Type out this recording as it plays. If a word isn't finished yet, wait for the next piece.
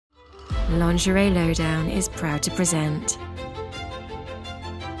Lingerie Lowdown is proud to present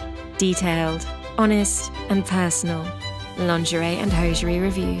detailed, honest and personal lingerie and hosiery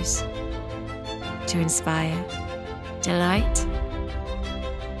reviews to inspire, delight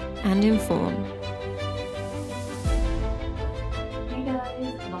and inform. Hey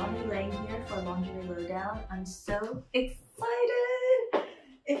guys, Vonny Lang here for Lingerie Lowdown. I'm so excited!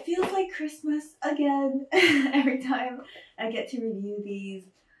 It feels like Christmas again every time I get to review these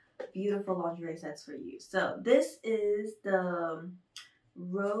beautiful lingerie sets for you. So this is the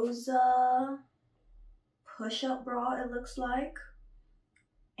Róża push-up bra, it looks like.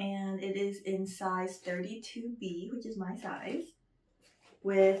 And it is in size 32B, which is my size,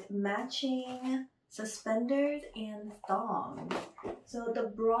 with matching suspenders and thong. So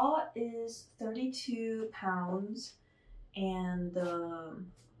the bra is 32 pounds and the,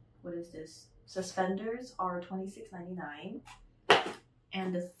 what is this? Suspenders are $26.99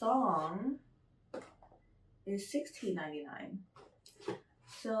 and the thong is $16.99.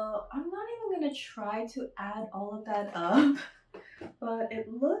 So I'm not even gonna try to add all of that up, but it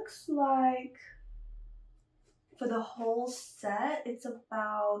looks like for the whole set, it's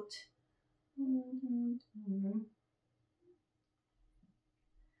about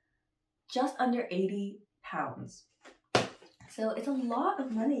just under 80 pounds. So it's a lot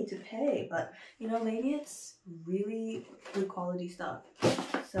of money to pay, but you know, maybe it's really good quality stuff.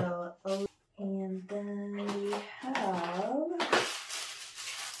 So, and then we have,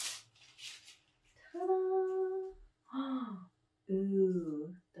 ta-da!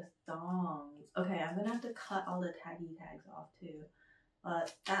 Ooh, the thongs. Okay, I'm gonna have to cut all the taggy tags off too.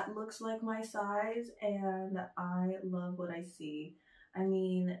 But that looks like my size and I love what I see. I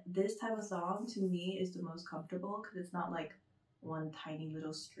mean, this type of thong to me is the most comfortable because it's not like one tiny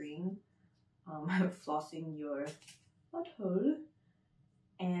little string flossing your butthole.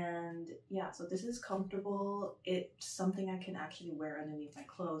 And yeah, so this is comfortable. It's something I can actually wear underneath my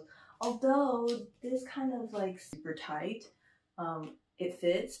clothes. Although this kind of like super tight, it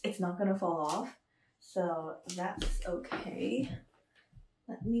fits. It's not gonna fall off, so that's okay.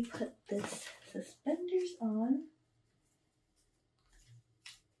 Let me put this suspenders on.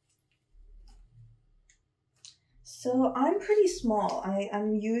 So I'm pretty small.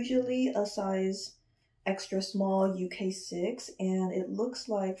 I'm usually a size extra small UK 6, and it looks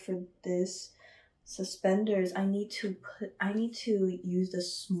like for this suspenders I need to use the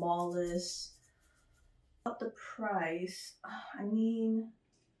smallest. About the price, I mean,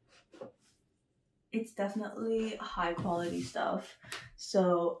 it's definitely high quality stuff,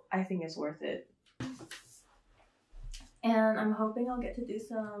 so I think it's worth it. And I'm hoping I'll get to do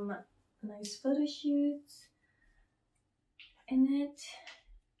some nice photo shoots in it.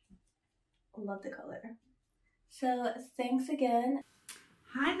 Love the color. So thanks again.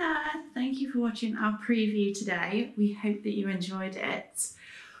 Hi there, thank you for watching our preview today. We hope that you enjoyed it.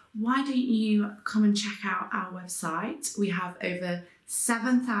 Why don't you come and check out our website? We have over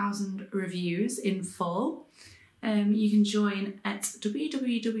 7,000 reviews in full. You can join at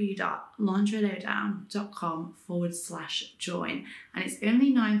www.lingerielowdown.com/join, and it's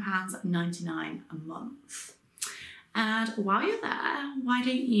only £9.99 a month. And while you're there, why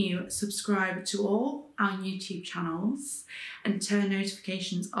don't you subscribe to all our YouTube channels and turn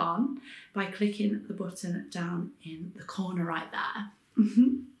notifications on by clicking the button down in the corner right there.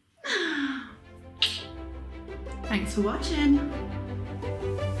 Thanks for watching.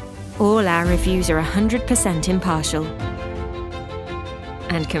 All our reviews are 100% impartial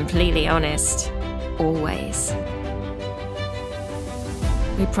and completely honest, always.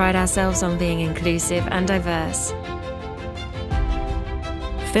 We pride ourselves on being inclusive and diverse.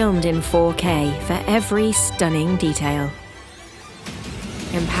 Filmed in 4K for every stunning detail.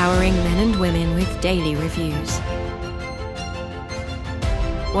 Empowering men and women with daily reviews.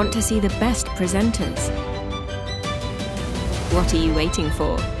 Want to see the best presenters? What are you waiting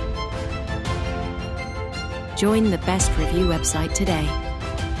for? Join the best review website today.